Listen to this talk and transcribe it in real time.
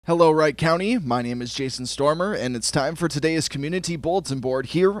Hello, Wright County. My name is Jason Stormer, and it's time for today's Community Bulletin Board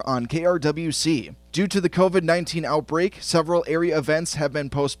here on KRWC. Due to the COVID-19 outbreak, several area events have been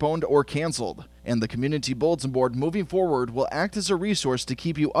postponed or canceled, and the Community Bulletin Board moving forward will act as a resource to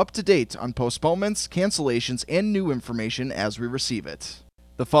keep you up to date on postponements, cancellations, and new information as we receive it.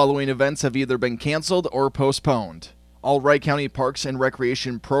 The following events have either been canceled or postponed. All Wright County Parks and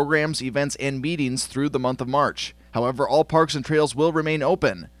Recreation programs, events, and meetings through the month of March. However, all parks and trails will remain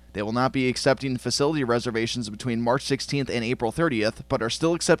open. They will not be accepting facility reservations between March 16th and April 30th, but are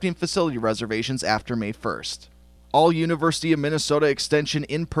still accepting facility reservations after May 1st. All University of Minnesota Extension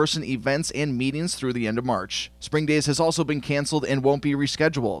in-person events and meetings through the end of March. Spring Days has also been canceled and won't be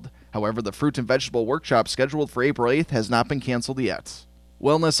rescheduled. However, the Fruit and Vegetable Workshop scheduled for April 8th has not been canceled yet.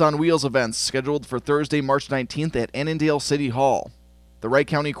 Wellness on Wheels events scheduled for Thursday, March 19th at Annandale City Hall. The Wright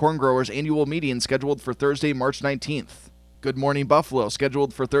County Corn Growers Annual Meeting scheduled for Thursday, March 19th. Good Morning Buffalo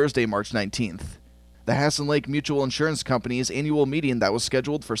scheduled for Thursday, March 19th. The Hassan Lake Mutual Insurance Company's annual meeting that was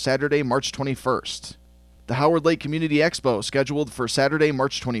scheduled for Saturday, March 21st. The Howard Lake Community Expo scheduled for Saturday,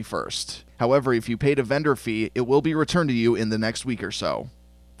 March 21st. However, if you paid a vendor fee, it will be returned to you in the next week or so.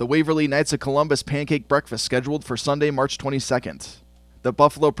 The Waverly Knights of Columbus Pancake Breakfast scheduled for Sunday, March 22nd. The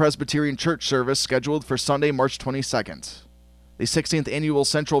Buffalo Presbyterian Church service scheduled for Sunday, March 22nd. The 16th Annual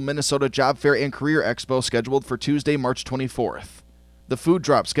Central Minnesota Job Fair and Career Expo scheduled for Tuesday, March 24th. The Food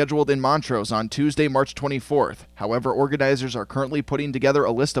Drop scheduled in Montrose on Tuesday, March 24th. However, organizers are currently putting together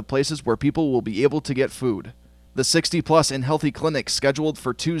a list of places where people will be able to get food. The 60 Plus and Healthy Clinic scheduled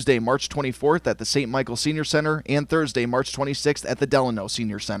for Tuesday, March 24th at the St. Michael Senior Center and Thursday, March 26th at the Delano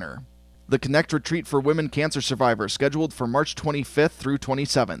Senior Center. The Connect Retreat for Women Cancer Survivors scheduled for March 25th through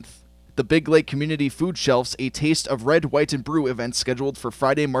 27th. The Big Lake Community Food Shelves, a Taste of Red, White, and Brew event scheduled for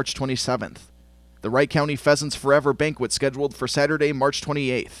Friday, March 27th. The Wright County Pheasants Forever Banquet scheduled for Saturday, March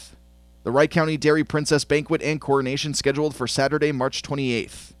 28th. The Wright County Dairy Princess Banquet and Coronation scheduled for Saturday, March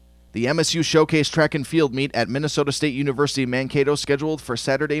 28th. The MSU Showcase Track and Field Meet at Minnesota State University Mankato scheduled for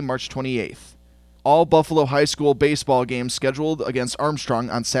Saturday, March 28th. All Buffalo High School baseball games scheduled against Armstrong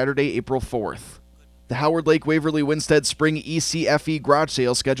on Saturday, April 4th. The Howard Lake Waverly Winstead Spring ECFE Garage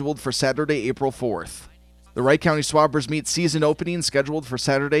Sale scheduled for Saturday, April 4th. The Wright County Swabbers Meet season opening scheduled for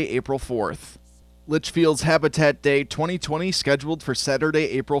Saturday, April 4th. Litchfield's Habitat Day 2020 scheduled for Saturday,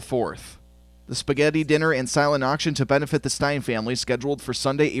 April 4th. The Spaghetti Dinner and Silent Auction to benefit the Stein family scheduled for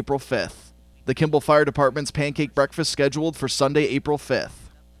Sunday, April 5th. The Kimball Fire Department's Pancake Breakfast scheduled for Sunday, April 5th.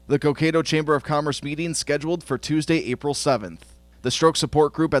 The Cokato Chamber of Commerce meeting scheduled for Tuesday, April 7th. The Stroke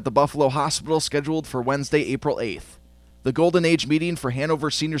Support Group at the Buffalo Hospital scheduled for Wednesday, April 8th. The Golden Age meeting for Hanover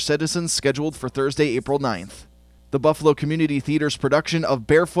Senior Citizens scheduled for Thursday, April 9th. The Buffalo Community Theater's production of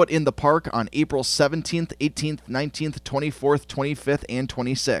Barefoot in the Park on April 17th, 18th, 19th, 24th, 25th, and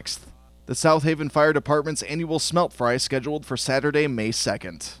 26th. The South Haven Fire Department's annual Smelt Fry scheduled for Saturday, May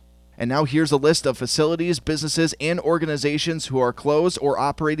 2nd. And now here's a list of facilities, businesses, and organizations who are closed or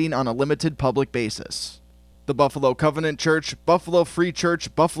operating on a limited public basis. The Buffalo Covenant Church, Buffalo Free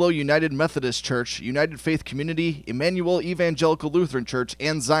Church, Buffalo United Methodist Church, United Faith Community, Emmanuel Evangelical Lutheran Church,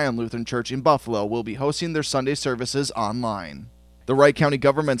 and Zion Lutheran Church in Buffalo will be hosting their Sunday services online. The Wright County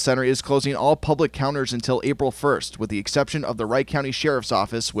Government Center is closing all public counters until April 1st, with the exception of the Wright County Sheriff's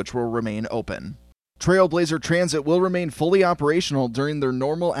Office, which will remain open. Trailblazer Transit will remain fully operational during their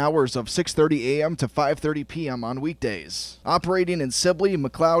normal hours of 6:30 a.m. to 5:30 p.m. on weekdays. Operating in Sibley,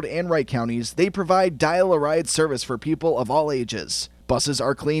 McLeod, and Wright counties, they provide dial-a-ride service for people of all ages. Buses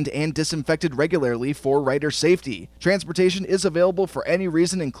are cleaned and disinfected regularly for rider safety. Transportation is available for any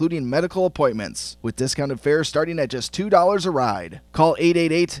reason, including medical appointments, with discounted fares starting at just $2 a ride. Call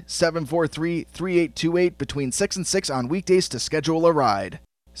 888-743-3828 between 6 and 6 on weekdays to schedule a ride.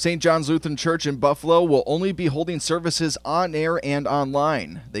 St. John's Lutheran Church in Buffalo will only be holding services on air and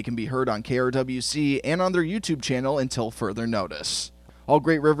online. They can be heard on KRWC and on their YouTube channel until further notice. All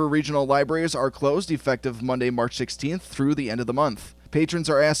Great River Regional Libraries are closed effective Monday, March 16th through the end of the month. Patrons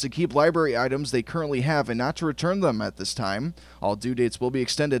are asked to keep library items they currently have and not to return them at this time. All due dates will be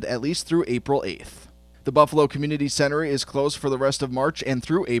extended at least through April 8th. The Buffalo Community Center is closed for the rest of March and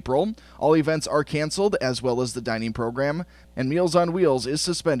through April. All events are canceled, as well as the dining program, and Meals on Wheels is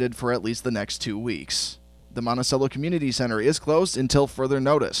suspended for at least the next 2 weeks. The Monticello Community Center is closed until further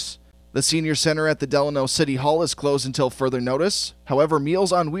notice. The Senior Center at the Delano City Hall is closed until further notice. However,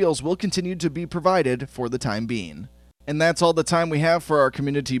 Meals on Wheels will continue to be provided for the time being. And that's all the time we have for our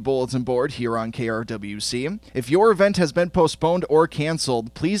Community Bulletin Board here on KRWC. If your event has been postponed or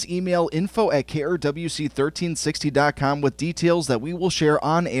canceled, please email info@krwc1360.com with details that we will share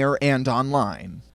on air and online.